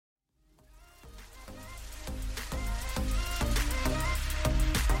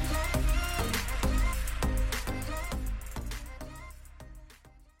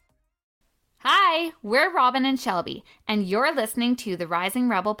Hi, we're Robin and Shelby, and you're listening to the Rising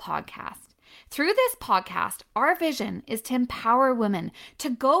Rebel podcast. Through this podcast, our vision is to empower women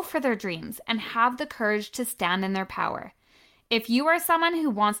to go for their dreams and have the courage to stand in their power. If you are someone who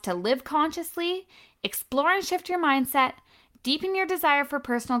wants to live consciously, explore and shift your mindset, deepen your desire for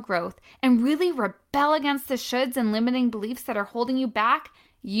personal growth, and really rebel against the shoulds and limiting beliefs that are holding you back,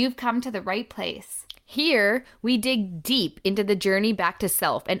 you've come to the right place. Here, we dig deep into the journey back to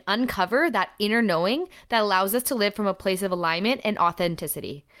self and uncover that inner knowing that allows us to live from a place of alignment and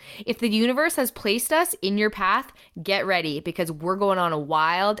authenticity. If the universe has placed us in your path, get ready because we're going on a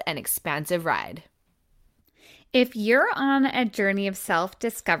wild and expansive ride. If you're on a journey of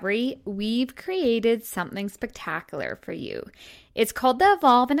self-discovery, we've created something spectacular for you. It's called the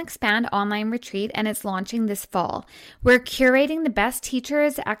Evolve and Expand Online Retreat, and it's launching this fall. We're curating the best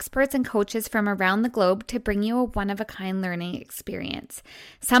teachers, experts, and coaches from around the globe to bring you a one-of-a-kind learning experience.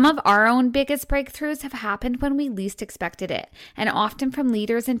 Some of our own biggest breakthroughs have happened when we least expected it, and often from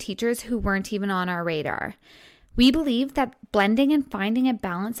leaders and teachers who weren't even on our radar. We believe that blending and finding a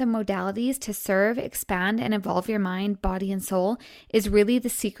balance of modalities to serve, expand, and evolve your mind, body, and soul is really the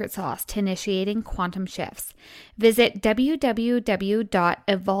secret sauce to initiating quantum shifts. Visit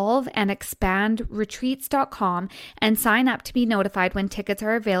www.evolveandexpandretreats.com and sign up to be notified when tickets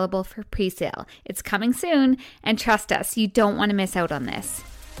are available for pre-sale. It's coming soon, and trust us, you don't want to miss out on this.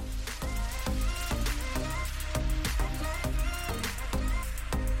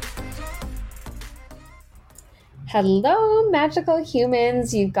 Hello, magical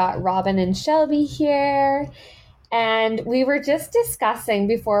humans. You've got Robin and Shelby here. And we were just discussing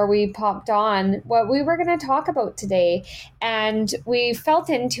before we popped on what we were going to talk about today. And we felt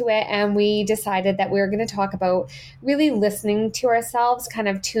into it and we decided that we were going to talk about really listening to ourselves, kind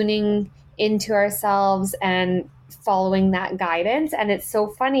of tuning into ourselves and following that guidance. And it's so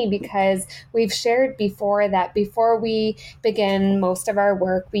funny because we've shared before that before we begin most of our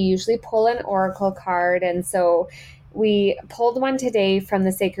work, we usually pull an oracle card. And so we pulled one today from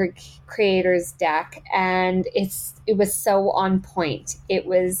the Sacred Creators deck, and it was so on point. It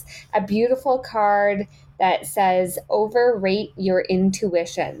was a beautiful card that says, overrate your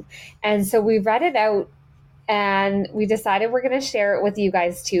intuition. And so we read it out and we decided we're going to share it with you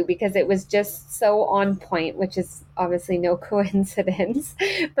guys too, because it was just so on point, which is obviously no coincidence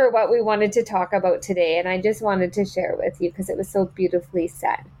for what we wanted to talk about today. And I just wanted to share it with you because it was so beautifully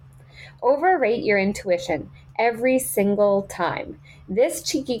said. Overrate your intuition every single time. This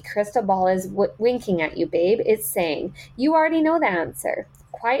cheeky crystal ball is winking at you, babe. It's saying, you already know the answer.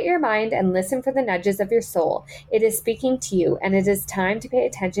 Quiet your mind and listen for the nudges of your soul. It is speaking to you, and it is time to pay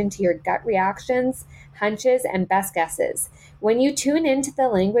attention to your gut reactions, hunches, and best guesses. When you tune into the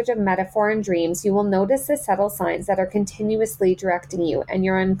language of metaphor and dreams, you will notice the subtle signs that are continuously directing you, and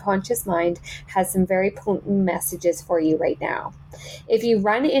your unconscious mind has some very potent messages for you right now. If you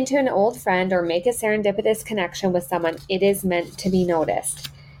run into an old friend or make a serendipitous connection with someone, it is meant to be noticed.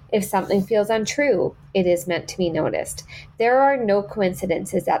 If something feels untrue, it is meant to be noticed. There are no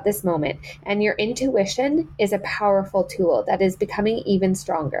coincidences at this moment, and your intuition is a powerful tool that is becoming even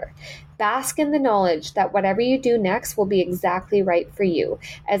stronger. Bask in the knowledge that whatever you do next will be exactly right for you,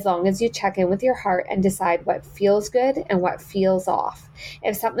 as long as you check in with your heart and decide what feels good and what feels off.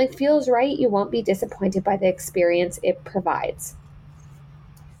 If something feels right, you won't be disappointed by the experience it provides.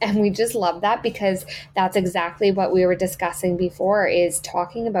 And we just love that because that's exactly what we were discussing before, is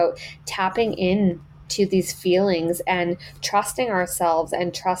talking about tapping in to these feelings and trusting ourselves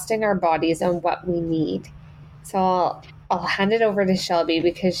and trusting our bodies and what we need. So I'll hand it over to Shelby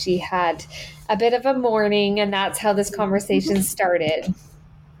because she had a bit of a morning and that's how this conversation started.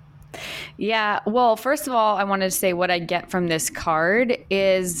 Yeah. Well, first of all, I wanted to say what I get from this card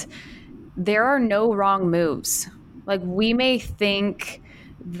is there are no wrong moves. Like, we may think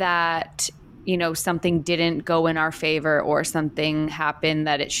that, you know, something didn't go in our favor or something happened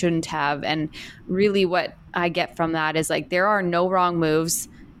that it shouldn't have. And really what I get from that is, like, there are no wrong moves.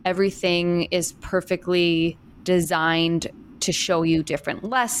 Everything is perfectly designed to show you different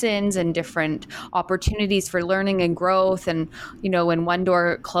lessons and different opportunities for learning and growth. And, you know, when one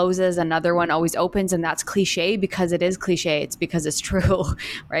door closes, another one always opens. And that's cliche because it is cliche. It's because it's true,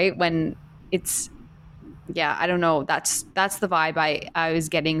 right? When it's, yeah, I don't know. That's the vibe I was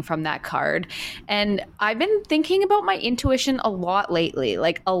getting from that card. And I've been thinking about my intuition a lot lately,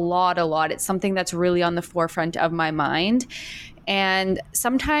 like a lot. It's something that's really on the forefront of my mind. And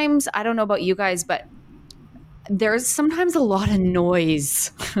sometimes, I don't know about you guys, but there's sometimes a lot of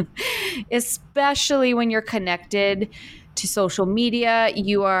noise, especially when you're connected to social media.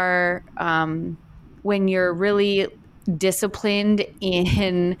 You are, when you're really disciplined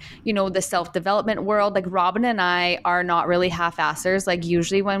in, the self-development world. Like Robin and I are not really half-assers. Like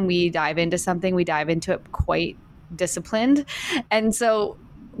usually when we dive into something, we dive into it quite disciplined. And so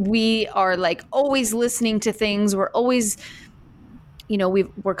we are like always listening to things. We're always,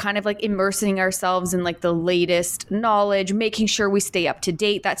 we're kind of like immersing ourselves in like the latest knowledge, making sure we stay up to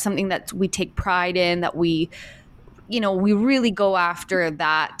date. That's something that we take pride in, that we really go after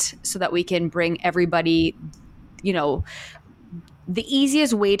that so that we can bring everybody, the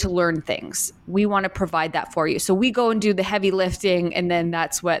easiest way to learn things. We want to provide that for you. So we go and do the heavy lifting, and then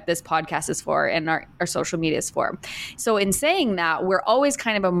that's what this podcast is for and our social media is for. So in saying that, we're always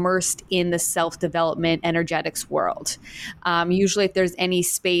kind of immersed in the self-development energetics world. Usually if there's any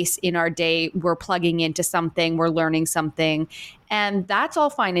space in our day, we're plugging into something, we're learning something. And that's all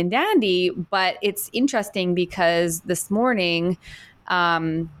fine and dandy, but it's interesting because this morning,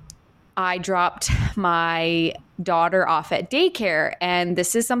 I dropped my daughter off at daycare, and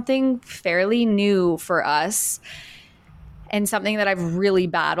this is something fairly new for us and something that I've really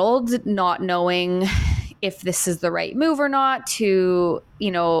battled, not knowing if this is the right move or not to,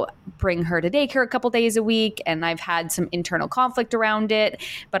 bring her to daycare a couple days a week. And I've had some internal conflict around it,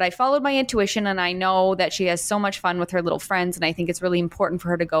 but I followed my intuition, and I know that she has so much fun with her little friends. And I think it's really important for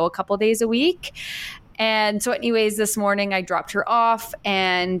her to go a couple days a week. And so anyways, this morning I dropped her off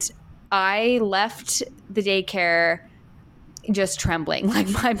and I left the daycare just trembling. Like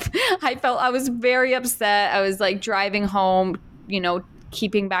I was very upset. I was like driving home,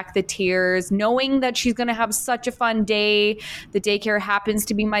 keeping back the tears, knowing that she's going to have such a fun day. The daycare happens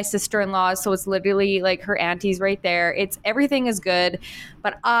to be my sister-in-law, so it's literally like her auntie's right there. Everything is good,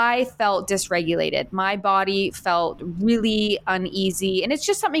 but I felt dysregulated. My body felt really uneasy, and it's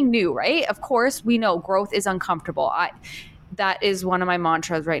just something new, right? Of course, we know growth is uncomfortable. That is one of my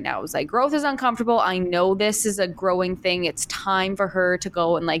mantras right now. It's like, growth is uncomfortable. I know this is a growing thing. It's time for her to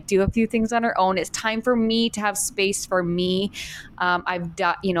go and like do a few things on her own. It's time for me to have space for me. I've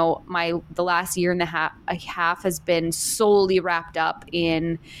done, the last year and a half has been solely wrapped up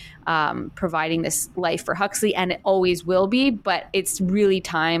in providing this life for Huxley, and it always will be, but it's really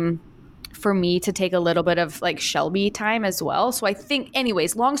time for me to take a little bit of like Shelby time as well. So I think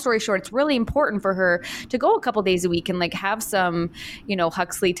anyways, long story short, it's really important for her to go a couple days a week and like have some,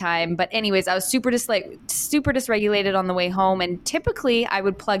 Huxley time. But anyways, I was super dysregulated on the way home. And typically I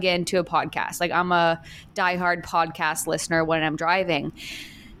would plug into a podcast. Like I'm a diehard podcast listener when I'm driving.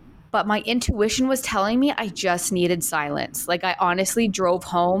 But my intuition was telling me I just needed silence. Like I honestly drove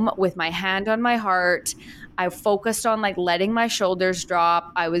home with my hand on my heart. I focused on like letting my shoulders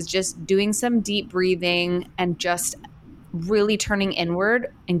drop. I was just doing some deep breathing and just really turning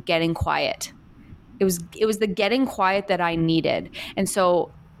inward and getting quiet. It was the getting quiet that I needed. And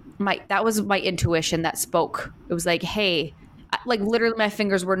so that was my intuition that spoke. It was like, hey, like literally my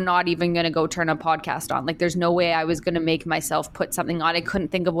fingers were not even going to go turn a podcast on. Like there's no way I was going to make myself put something on. I couldn't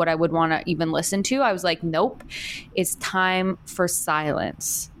think of what I would want to even listen to. I was like, nope, it's time for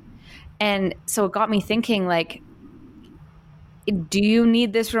silence. And so it got me thinking, like, do you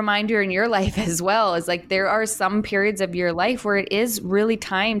need this reminder in your life as well? It's like there are some periods of your life where it is really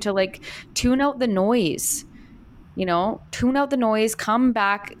time to like tune out the noise, tune out the noise, come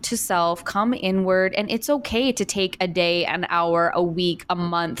back to self, come inward. And it's okay to take a day, an hour, a week, a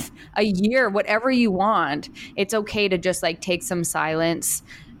month, a year, whatever you want. It's okay to just like take some silence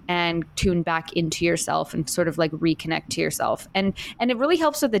and tune back into yourself and sort of like reconnect to yourself. And it really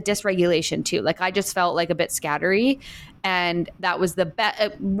helps with the dysregulation too. Like I just felt like a bit scattery, and that was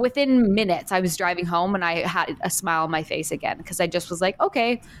within minutes I was driving home and I had a smile on my face again, because I just was like,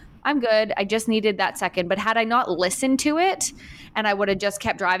 okay, I'm good. I just needed that second. But had I not listened to it and I would have just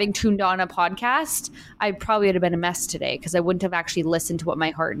kept driving, tuned on a podcast, I probably would have been a mess today because I wouldn't have actually listened to what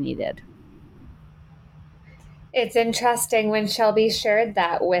my heart needed. It's interesting when Shelby shared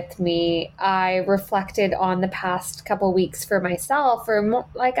that with me, I reflected on the past couple weeks for myself, or more,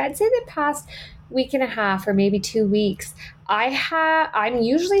 like I'd say the past week and a half or maybe 2 weeks. I'm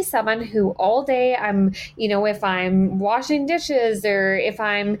usually someone who all day if I'm washing dishes or if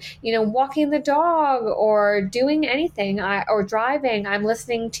I'm, walking the dog or doing anything or driving, I'm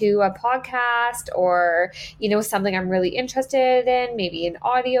listening to a podcast or, something I'm really interested in, maybe an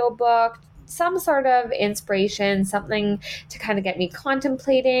audiobook, some sort of inspiration, something to kind of get me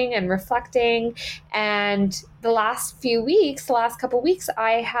contemplating and reflecting. And the last couple weeks,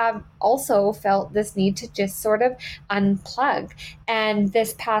 I have also felt this need to just sort of unplug. And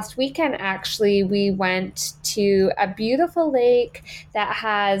this past weekend, actually, we went to a beautiful lake that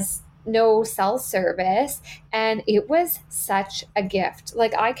has no cell service, and it was such a gift.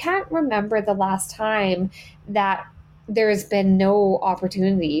 Like I can't remember the last time that there's been no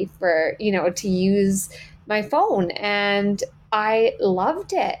opportunity for, to use my phone, and I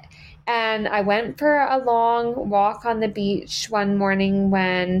loved it. And I went for a long walk on the beach one morning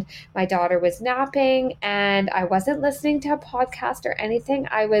when my daughter was napping, and I wasn't listening to a podcast or anything.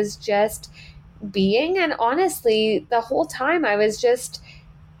 I was just being, and honestly, the whole time I was just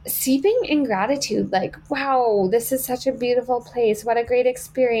seeping in gratitude, like, wow, this is such a beautiful place. What a great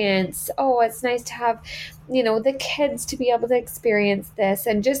experience. Oh, it's nice to have, the kids to be able to experience this,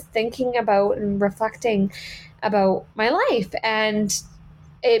 and just thinking about and reflecting about my life. And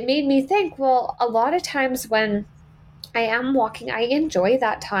it made me think, well, a lot of times when I am walking, I enjoy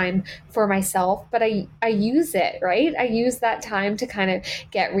that time for myself, but I use it, right? I use that time to kind of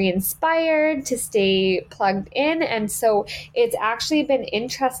get re-inspired, to stay plugged in. And so it's actually been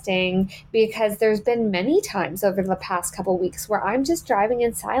interesting because there's been many times over the past couple weeks where I'm just driving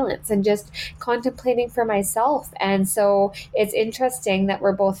in silence and just contemplating for myself. And so it's interesting that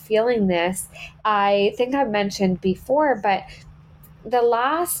we're both feeling this. I think I've mentioned before, but the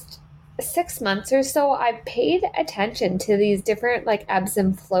last 6 months or so, I've paid attention to these different like ebbs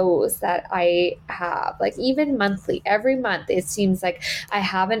and flows that I have, like even monthly. Every month, it seems like I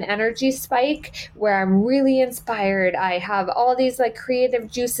have an energy spike where I'm really inspired. I have all these like creative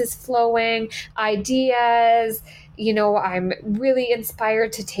juices flowing, ideas, I'm really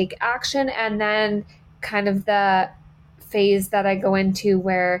inspired to take action. And then kind of the phase that I go into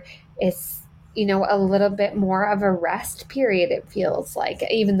where it's a little bit more of a rest period, it feels like,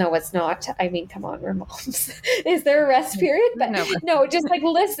 even though it's not. I mean, come on, we're moms. Is there a rest period? But no, just like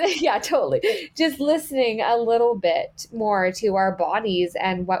listen. Yeah, totally. Just listening a little bit more to our bodies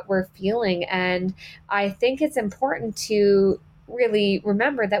and what we're feeling. And I think it's important to really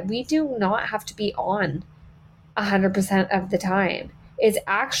remember that we do not have to be on 100% of the time. It's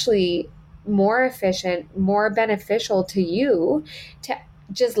actually more efficient, more beneficial to you to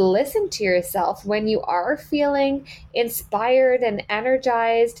just listen to yourself when you are feeling inspired and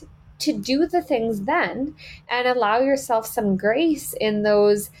energized, to do the things then, and allow yourself some grace in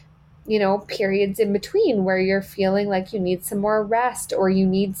those periods in between where you're feeling like you need some more rest, or you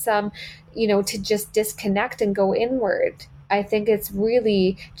need some to just disconnect and go inward. I think it's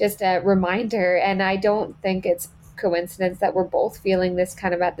really just a reminder, and I don't think it's coincidence that we're both feeling this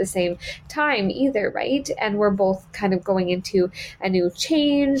kind of at the same time either, right? And we're both kind of going into a new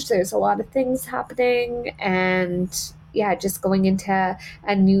change. There's a lot of things happening, and yeah, just going into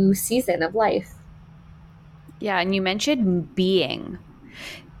a new season of life. Yeah, and you mentioned being.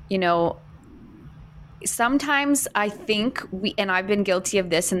 Sometimes I think and I've been guilty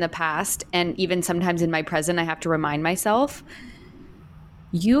of this in the past, and even sometimes in my present, I have to remind myself,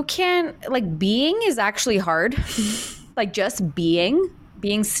 you can, like, being is actually hard. Like, just being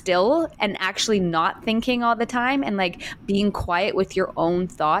still and actually not thinking all the time, and like being quiet with your own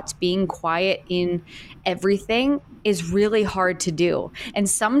thoughts, being quiet in everything is really hard to do. And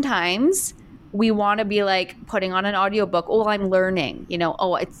sometimes we want to be like putting on an audiobook. Oh, I'm learning,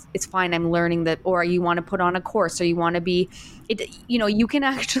 oh, it's fine, I'm learning that. Or you want to put on a course, or you want to be you can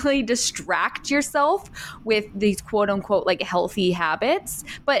actually distract yourself with these quote unquote like healthy habits.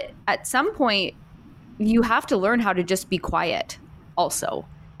 But at some point you have to learn how to just be quiet also,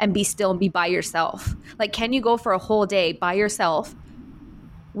 and be still and be by yourself. Like, can you go for a whole day by yourself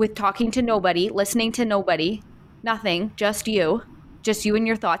with talking to nobody, listening to nobody, nothing, just you and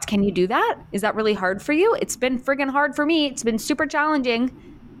your thoughts? Can you do that? Is that really hard for you? It's been friggin' hard for me. It's been super challenging.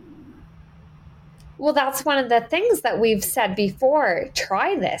 Well, that's one of the things that we've said before.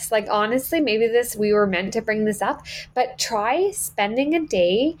 Try this. Like, honestly, maybe we were meant to bring this up, but try spending a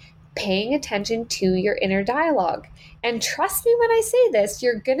day paying attention to your inner dialogue. And trust me when I say this,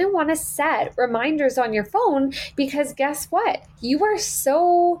 you're going to want to set reminders on your phone, because guess what? You are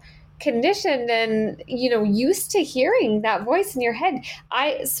so conditioned and, used to hearing that voice in your head.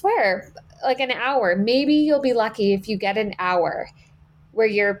 I swear, like an hour, maybe you'll be lucky if you get an hour where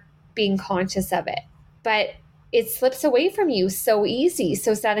you're being conscious of it. But it slips away from you so easy.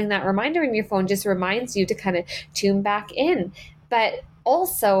 So setting that reminder in your phone just reminds you to kind of tune back in. But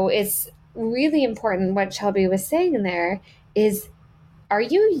also, it's really important what Shelby was saying in there is, are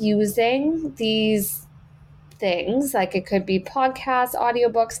you using these things, like it could be podcasts,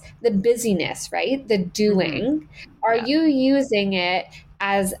 audiobooks, the busyness, right? The doing. Are you using it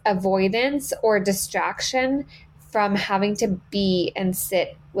as avoidance or distraction from having to be and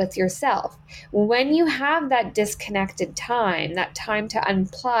sit with yourself? When you have that disconnected time, that time to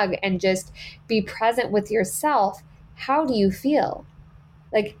unplug and just be present with yourself, how do you feel?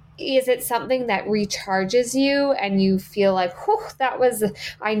 Like, is it something that recharges you and you feel like, whew,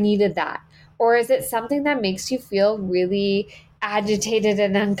 I needed that? Or is it something that makes you feel really agitated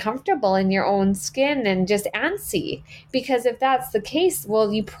and uncomfortable in your own skin and just antsy? Because if that's the case,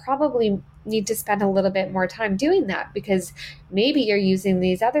 well, you probably need to spend a little bit more time doing that, because maybe you're using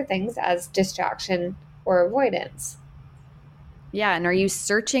these other things as distraction or avoidance. Yeah. And are you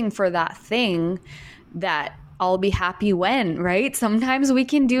searching for that thing that I'll be happy when, right? Sometimes we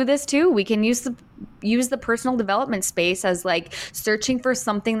can do this too. We can use the personal development space as like searching for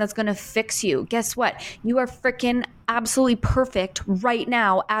something that's going to fix you. Guess what? You are freaking absolutely perfect right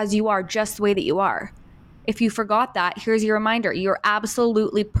now as you are, just the way that you are. If you forgot that, here's your reminder. You're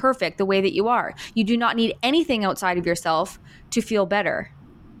absolutely perfect the way that you are. You do not need anything outside of yourself to feel better.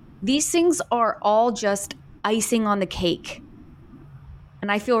 These things are all just icing on the cake.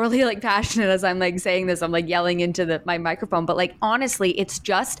 And I feel really like passionate as I'm like saying this. I'm like yelling into my microphone, but like honestly, it's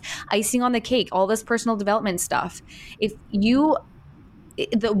just icing on the cake. All this personal development stuff.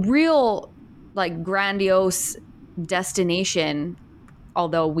 The real like grandiose destination,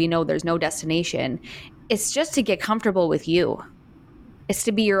 although we know there's no destination, it's just to get comfortable with you. It's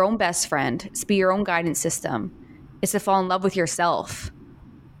to be your own best friend. It's to be your own guidance system. It's to fall in love with yourself.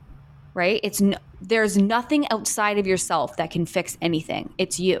 Right? There's nothing outside of yourself that can fix anything.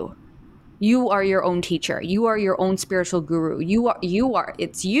 It's you. You are your own teacher. You are your own spiritual guru.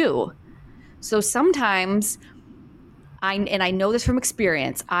 It's you. So sometimes I know this from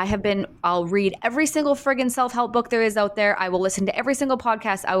experience. I'll read every single friggin' self-help book there is out there. I will listen to every single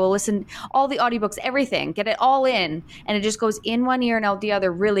podcast. I will listen all the audiobooks, everything, get it all in. And it just goes in one ear and out the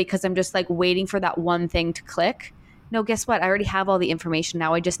other, really, because I'm just like waiting for that one thing to click. No, guess what? I already have all the information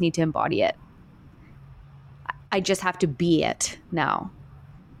now. I just need to embody it. I just have to be it now.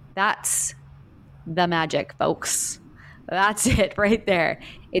 That's the magic, folks. That's it right there.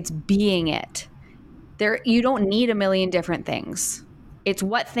 It's being it. You don't need a million different things. It's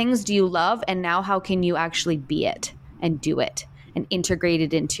what things do you love, and now how can you actually be it and do it and integrate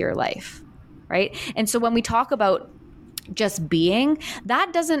it into your life, right? And so when we talk about just being,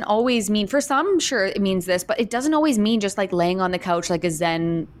 that doesn't always mean, for some, sure it means this, but it doesn't always mean just like laying on the couch like a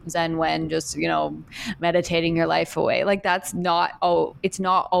zen when just, meditating your life away. Like it's not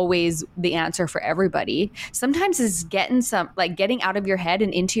always the answer for everybody. Sometimes it's getting out of your head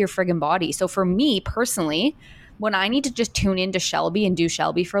and into your friggin' body. So for me personally, when I need to just tune into Shelby and do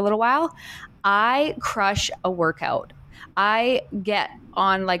Shelby for a little while, I crush a workout. I get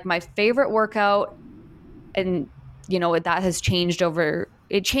on like my favorite workout, and that has changed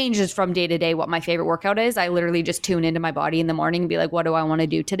it changes from day to day what my favorite workout is. I literally just tune into my body in the morning and be like, what do I want to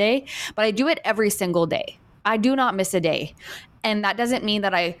do today? But I do it every single day. I do not miss a day. And that doesn't mean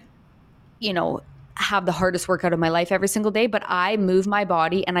that I, have the hardest workout of my life every single day, but I move my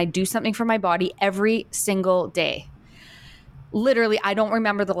body and I do something for my body every single day. Literally, I don't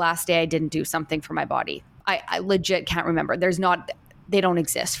remember the last day I didn't do something for my body. I legit can't remember. They don't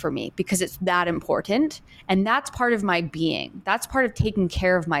exist for me because it's that important. And that's part of my being. That's part of taking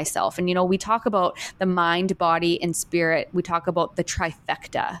care of myself. And, we talk about the mind, body, and spirit. We talk about the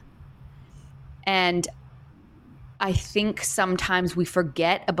trifecta. And I think sometimes we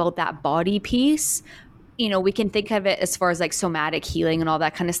forget about that body piece. We can think of it as far as like somatic healing and all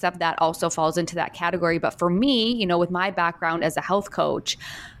that kind of stuff. That also falls into that category. But for me, with my background as a health coach,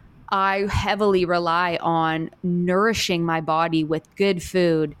 I heavily rely on nourishing my body with good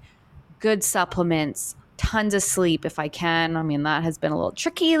food, good supplements, tons of sleep if I can. I mean, that has been a little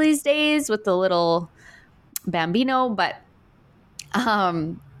tricky these days with the little bambino, but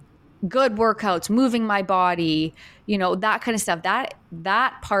good workouts, moving my body, that kind of stuff.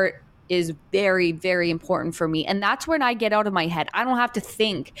 That part is very, very important for me. And that's when I get out of my head. I don't have to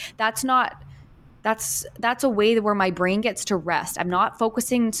think. That's a way where my brain gets to rest. I'm not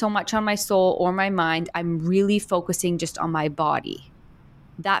focusing so much on my soul or my mind. I'm really focusing just on my body.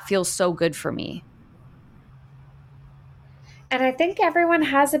 That feels so good for me. And I think everyone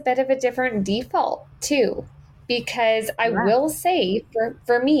has a bit of a different default too, because I will say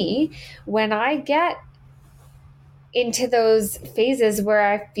for me, when I get into those phases where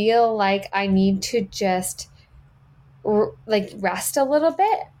I feel like I need to just rest a little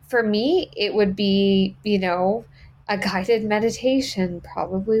bit, for me, it would be, a guided meditation,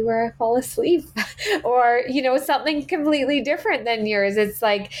 probably where I fall asleep, or, something completely different than yours. It's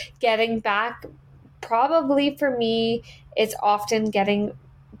like getting back, probably for me, it's often getting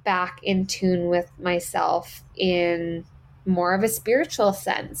back in tune with myself in more of a spiritual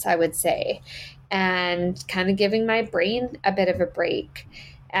sense, I would say, and kind of giving my brain a bit of a break.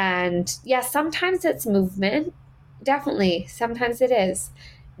 And yeah, sometimes it's movement. Definitely. Sometimes it is.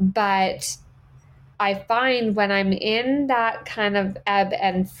 But I find when I'm in that kind of ebb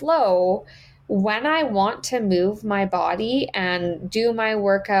and flow, when I want to move my body and do my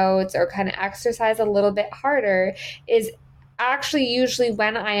workouts or kind of exercise a little bit harder is actually usually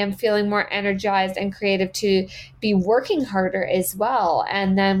when I am feeling more energized and creative to be working harder as well.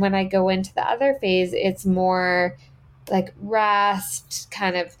 And then when I go into the other phase, it's more like rest,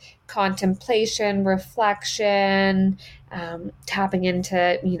 kind of contemplation, reflection, tapping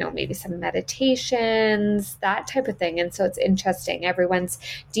into, maybe some meditations, that type of thing. And so it's interesting. Everyone's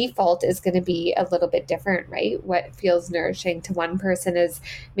default is going to be a little bit different, right? What feels nourishing to one person is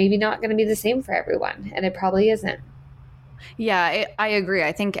maybe not going to be the same for everyone. And it probably isn't. Yeah, I agree.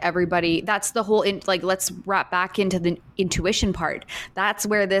 I think everybody, that's the whole, let's wrap back into the intuition part. That's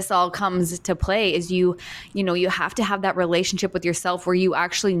where this all comes to play is you have to have that relationship with yourself where you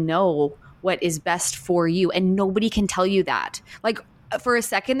actually know what is best for you. And nobody can tell you that. Like, for a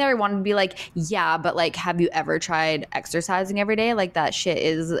second there, I wanted to be like, yeah, but like, have you ever tried exercising every day? Like, that shit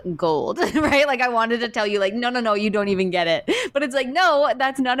is gold, right? Like, I wanted to tell you like, no, you don't even get it. But it's like, no,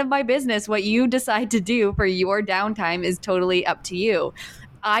 that's none of my business. What you decide to do for your downtime is totally up to you.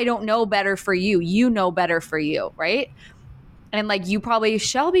 I don't know better for you. You know better for you, right? And like, you probably,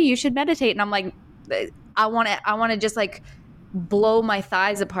 Shelby, you should meditate. And I'm like, I want to just like blow my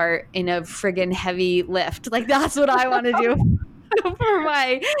thighs apart in a friggin' heavy lift. Like, that's what I want to do.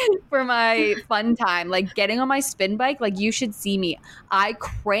 for my fun time, like getting on my spin bike. Like, you should see me. I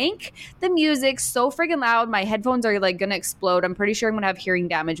crank the music so friggin' loud. My headphones are like gonna explode. I'm pretty sure I'm gonna have hearing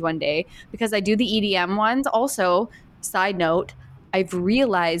damage one day because I do the EDM ones. Also, side note, I've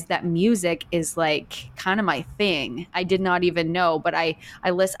realized that music is like kind of my thing. I did not even know, but I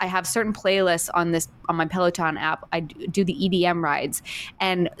have certain playlists on my Peloton app. I do the EDM rides,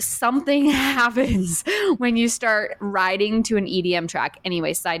 and something happens when you start riding to an EDM track.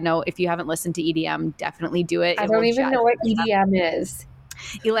 Anyway, side note, if you haven't listened to EDM, definitely do it. I don't even know what EDM is.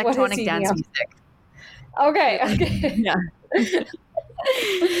 Electronic dance music. Okay. Yeah.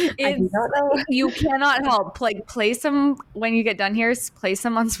 You cannot help. Like, play some when you get done here. Play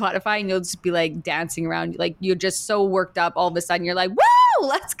some on Spotify, and you'll just be like dancing around. Like, you're just so worked up. All of a sudden, you're like, "Woo,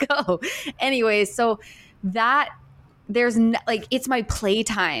 let's go!" Anyway, so that it's my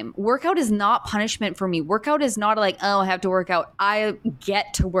playtime. Workout is not punishment for me. Workout is not like, oh, I have to work out. I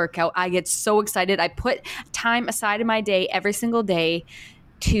get to work out. I get so excited. I put time aside in my day every single day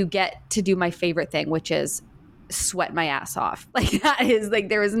to get to do my favorite thing, which is sweat my ass off. Like, that is like,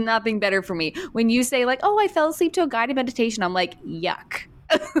 there is nothing better for me. When you say like, oh, I fell asleep to a guided meditation, I'm like, yuck.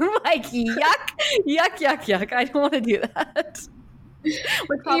 Like, yuck. I don't want to do that.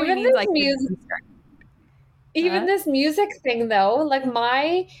 Which probably means like even this music thing though, like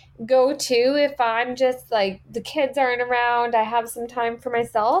my go-to, if I'm just like the kids aren't around, I have some time for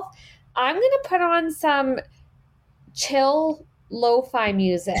myself, I'm gonna put on some chill lo-fi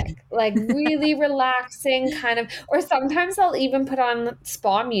music, like really relaxing kind of, or sometimes I'll even put on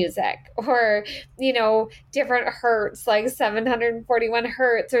spa music or, different hertz, like 741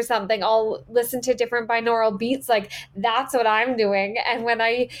 hertz or something. I'll listen to different binaural beats. Like, that's what I'm doing. And when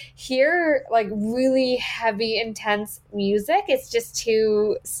I hear like really heavy, intense music, it's just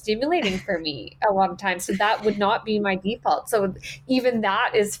too stimulating for me a lot of times. So that would not be my default. So even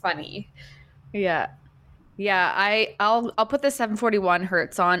that is funny. Yeah, I'll put the 741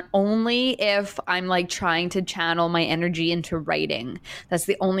 hertz on only if I'm like trying to channel my energy into writing. That's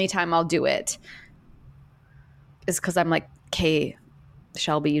the only time I'll do it. Is because I'm like, okay,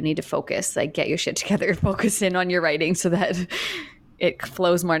 Shelby, you need to focus. Like, get your shit together, focus in on your writing so that it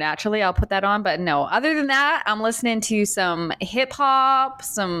flows more naturally. I'll put that on. But no, other than that, I'm listening to some hip hop,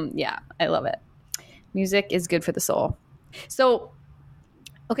 I love it. Music is good for the soul. So,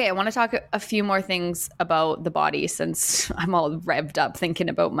 okay, I want to talk a few more things about the body since I'm all revved up thinking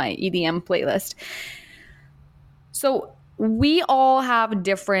about my EDM playlist. So we all have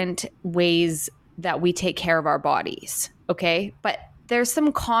different ways that we take care of our bodies, okay? But there's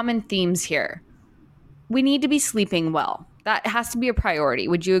some common themes here. We need to be sleeping well. That has to be a priority.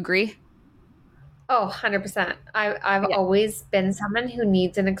 Would you agree? Oh, 100%. I've always been someone who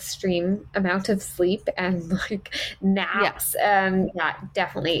needs an extreme amount of sleep and like naps. And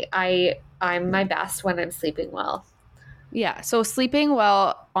definitely. I'm my best when I'm sleeping well. Yeah. So sleeping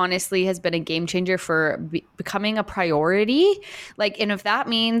well, honestly, has been a game changer for becoming a priority. Like, and if that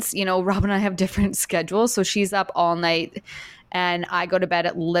means, Rob and I have different schedules. So she's up all night and I go to bed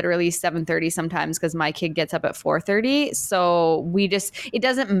at literally 7:30 sometimes because my kid gets up at 4:30. So it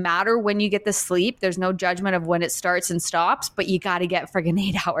doesn't matter when you get the sleep. There's no judgment of when it starts and stops, but you got to get friggin'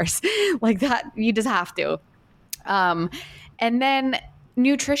 8 hours like that. You just have to. And then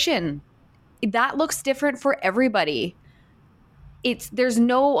nutrition, that looks different for everybody. there's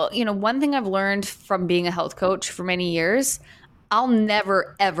no, one thing I've learned from being a health coach for many years, I'll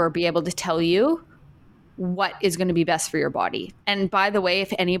never, ever be able to tell you what is going to be best for your body. And by the way,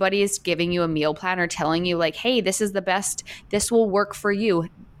 if anybody is giving you a meal plan or telling you like, hey, this is the best, this will work for you,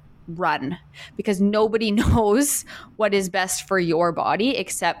 run, because nobody knows what is best for your body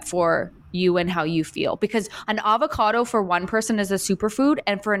except for you and how you feel. Because an avocado for one person is a superfood,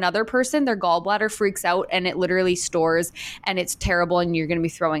 and for another person, their gallbladder freaks out and it literally stores and it's terrible and you're going to be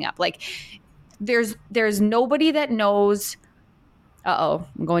throwing up. Like there's nobody that knows. Uh-oh,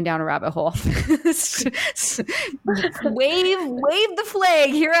 I'm going down a rabbit hole. Wave the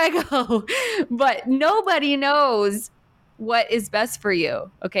flag. Here I go. But nobody knows what is best for you.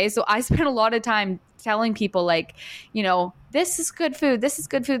 Okay. So I spent a lot of time telling people like, this is good food. This is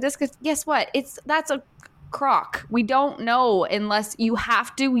good food. This good. Guess what? That's a crock. We don't know unless you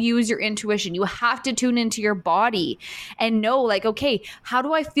have to use your intuition. You have to tune into your body and know like, okay, how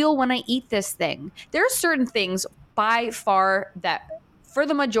do I feel when I eat this thing? There are certain things by far that for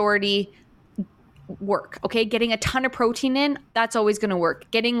the majority work. Okay. Getting a ton of protein in, that's always going to work.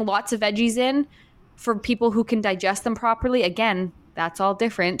 Getting lots of veggies in for people who can digest them properly, again, that's all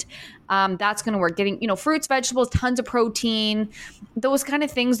different. That's going to work. Getting, fruits, vegetables, tons of protein, those kind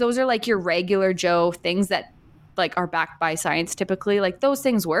of things. Those are like your regular Joe things that like are backed by science typically. Like those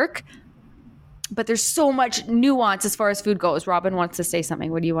things work. But there's so much nuance as far as food goes. Robin wants to say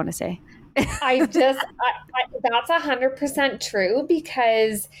something. What do you want to say? That's 100% true,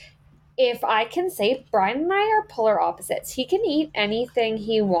 because if I can say, Brian and I are polar opposites. He can eat anything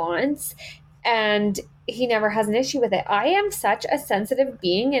he wants and he never has an issue with it. I am such a sensitive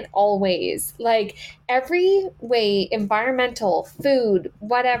being in all ways. Like every way, environmental, food,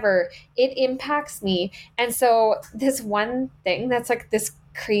 whatever, it impacts me. And so this one thing that's like this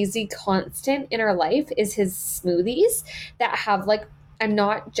crazy constant in our life is his smoothies that have like, I'm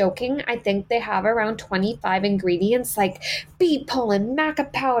not joking, I think they have around 25 ingredients like beet pollen,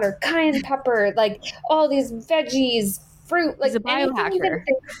 maca powder, cayenne pepper, like all these veggies, fruit, like he's a biohacker.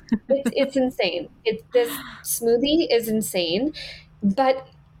 It's insane. This smoothie is insane, but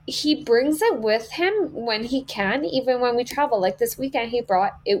he brings it with him when he can, even when we travel. Like this weekend, he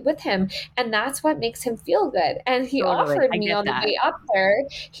brought it with him, and that's what makes him feel good. And he offered me on the way up there,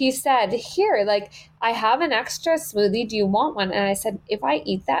 he said, here, like, I have an extra smoothie. Do you want one? And I said, if I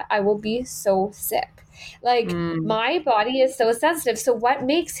eat that, I will be so sick. Like my body is so sensitive. So what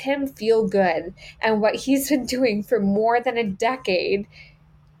makes him feel good and what he's been doing for more than a decade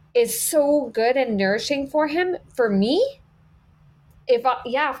is so good and nourishing for him. For me, if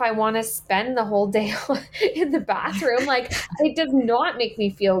I want to spend the whole day in the bathroom, like it does not make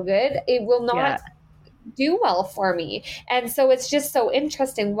me feel good. It will not do well for me. And so it's just so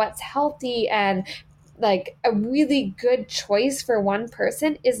interesting what's healthy and like a really good choice for one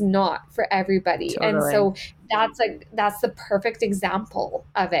person is not for everybody. Totally. And so that's the perfect example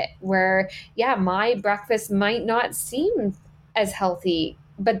of it where, my breakfast might not seem as healthy,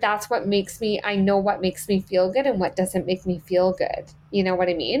 but that's what I know what makes me feel good and what doesn't make me feel good. You know what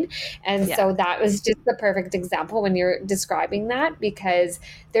I mean? And so that was just the perfect example when you're describing that, because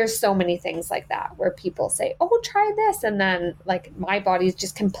there's so many things like that where people say, oh, try this. And then like my body's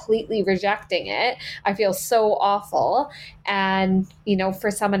just completely rejecting it. I feel so awful. And,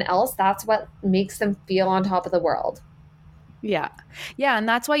 for someone else, that's what makes them feel on top of the world. Yeah. Yeah. And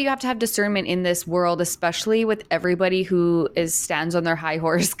that's why you have to have discernment in this world, especially with everybody who stands on their high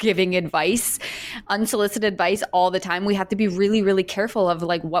horse giving advice, unsolicited advice all the time. We have to be really, really careful of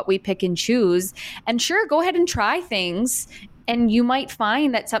like what we pick and choose. And sure, go ahead and try things. And you might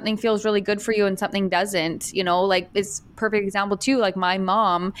find that something feels really good for you and something doesn't, like it's perfect example too. Like my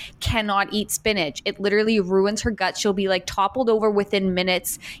mom cannot eat spinach. It literally ruins her gut. She'll be like toppled over within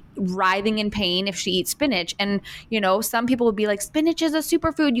minutes, writhing in pain if she eats spinach. And, some people would be like, spinach is a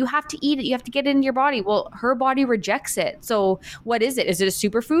superfood. You have to eat it. You have to get it into your body. Well, her body rejects it. So what is it? Is it a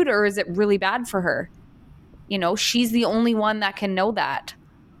superfood or is it really bad for her? She's the only one that can know that.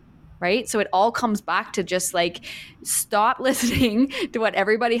 Right? So it all comes back to just like stop listening to what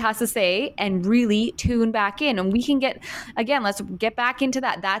everybody has to say and really tune back in. And we can let's get back into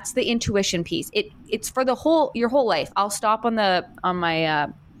that. That's the intuition piece. It's for your whole life. I'll stop I'm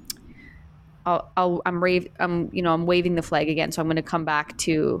waving the flag again. So I'm going to come back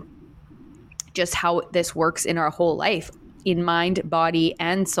to just how this works in our whole life, in mind, body,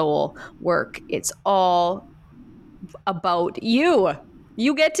 and soul work. It's all about you.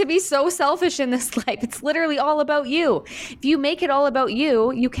 You get to be so selfish in this life. It's literally all about you. If you make it all about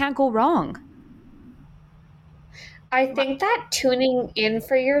you, you can't go wrong. I think that tuning in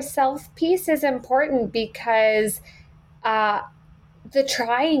for yourself piece is important because the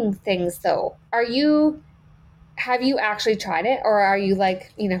trying things though, have you actually tried it? Or are you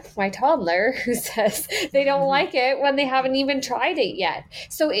like, my toddler who says they don't like it when they haven't even tried it yet?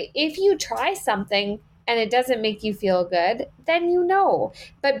 So if you try something and it doesn't make you feel good, then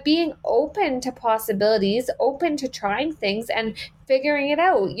But being open to possibilities, open to trying things and figuring it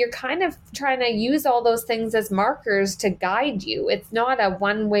out, you're kind of trying to use all those things as markers to guide you. It's not a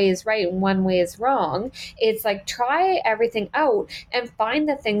one way is right and one way is wrong. It's like try everything out and find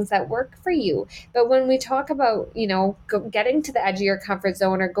the things that work for you. But when we talk about, getting to the edge of your comfort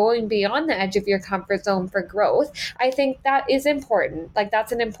zone or going beyond the edge of your comfort zone for growth, I think that is important. Like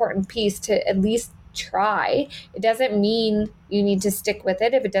that's an important piece to at least try. It doesn't mean you need to stick with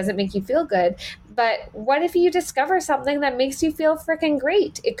it if it doesn't make you feel good. But what if you discover something that makes you feel freaking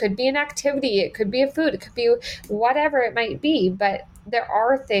great? It could be an activity, it could be a food, it could be whatever it might be. But there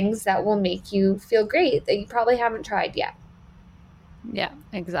are things that will make you feel great that you probably haven't tried yet. Yeah,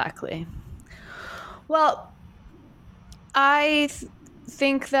 exactly. Well, I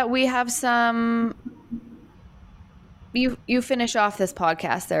think that we have some... You finish off this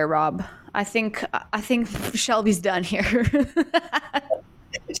podcast there, Rob. I think Shelby's done here. She's waved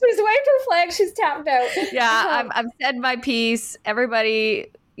her flag. She's tapped out. Yeah, I've said my piece. Everybody,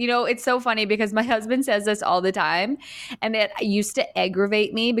 it's so funny because my husband says this all the time, and it used to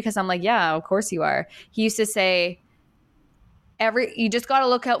aggravate me because I'm like, yeah, of course you are. He used to say, you just got to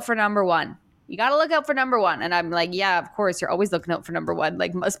look out for number one. You got to look out for number one. And I'm like, yeah, of course. You're always looking out for number one.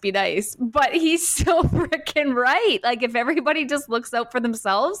 Like, must be nice. But he's so freaking right. Like, if everybody just looks out for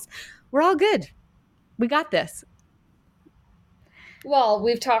themselves, we're all good. We got this. Well,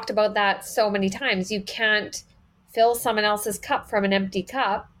 we've talked about that so many times. You can't fill someone else's cup from an empty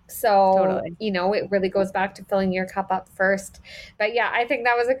cup. So, Totally. It really goes back to filling your cup up first. But yeah, I think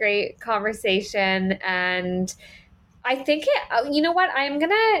that was a great conversation. And I think you know what? I'm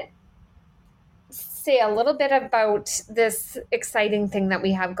going to say a little bit about this exciting thing that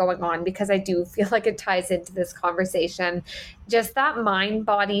we have going on, because I do feel like it ties into this conversation, just that mind,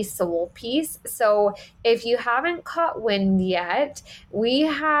 body, soul piece. So if you haven't caught wind yet, we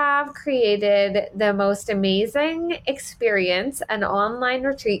have created the most amazing experience, an online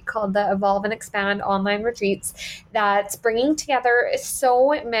retreat called the Evolve and Expand Online Retreats, that's bringing together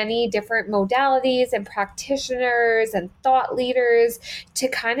so many different modalities and practitioners and thought leaders to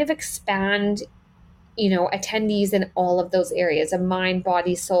kind of expand attendees in all of those areas of mind,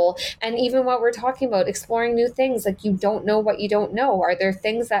 body, soul, and even what we're talking about, exploring new things. Like, you don't know what you don't know. Are there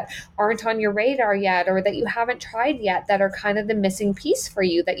things that aren't on your radar yet, or that you haven't tried yet, that are kind of the missing piece for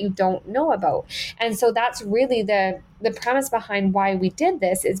you that you don't know about? And so that's really the premise behind why we did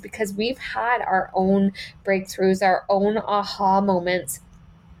this, is because we've had our own breakthroughs, our own aha moments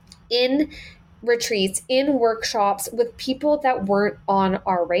in retreats, in workshops with people that weren't on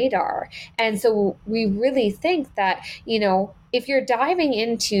our radar. And so we really think that, if you're diving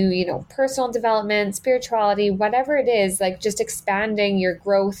into, personal development, spirituality, whatever it is, like just expanding your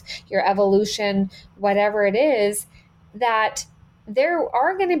growth, your evolution, whatever it is, that there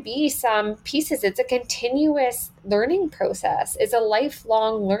are going to be some pieces. It's a continuous learning process. It's a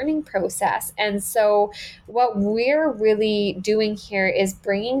lifelong learning process. And so what we're really doing here is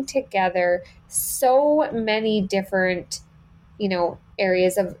bringing together so many different,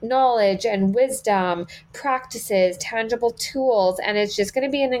 areas of knowledge and wisdom, practices, tangible tools, and it's just going to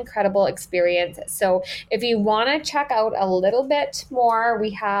be an incredible experience. So if you want to check out a little bit more, we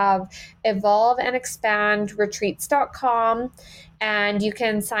have evolveandexpandretreats.com, and you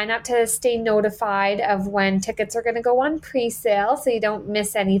can sign up to stay notified of when tickets are going to go on pre-sale so you don't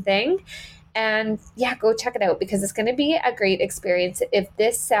miss anything. And yeah, go check it out, because it's going to be a great experience. If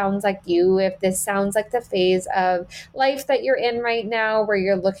this sounds like you, if this sounds like the phase of life that you're in right now, where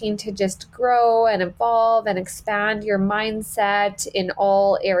you're looking to just grow and evolve and expand your mindset in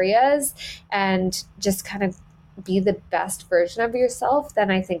all areas and just kind of be the best version of yourself,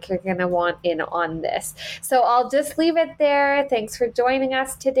 then I think you're going to want in on this. So I'll just leave it there. Thanks for joining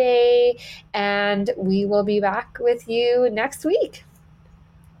us today, and we will be back with you next week.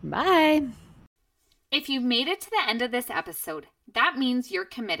 Bye. If you've made it to the end of this episode, that means you're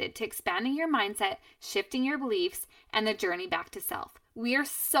committed to expanding your mindset, shifting your beliefs, and the journey back to self. We are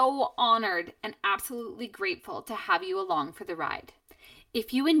so honored and absolutely grateful to have you along for the ride.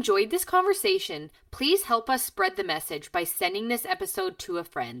 If you enjoyed this conversation, please help us spread the message by sending this episode to a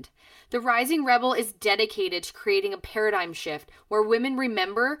friend. The Rising Rebel is dedicated to creating a paradigm shift where women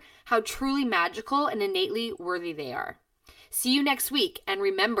remember how truly magical and innately worthy they are. See you next week, and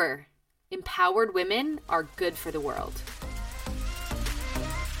remember, empowered women are good for the world.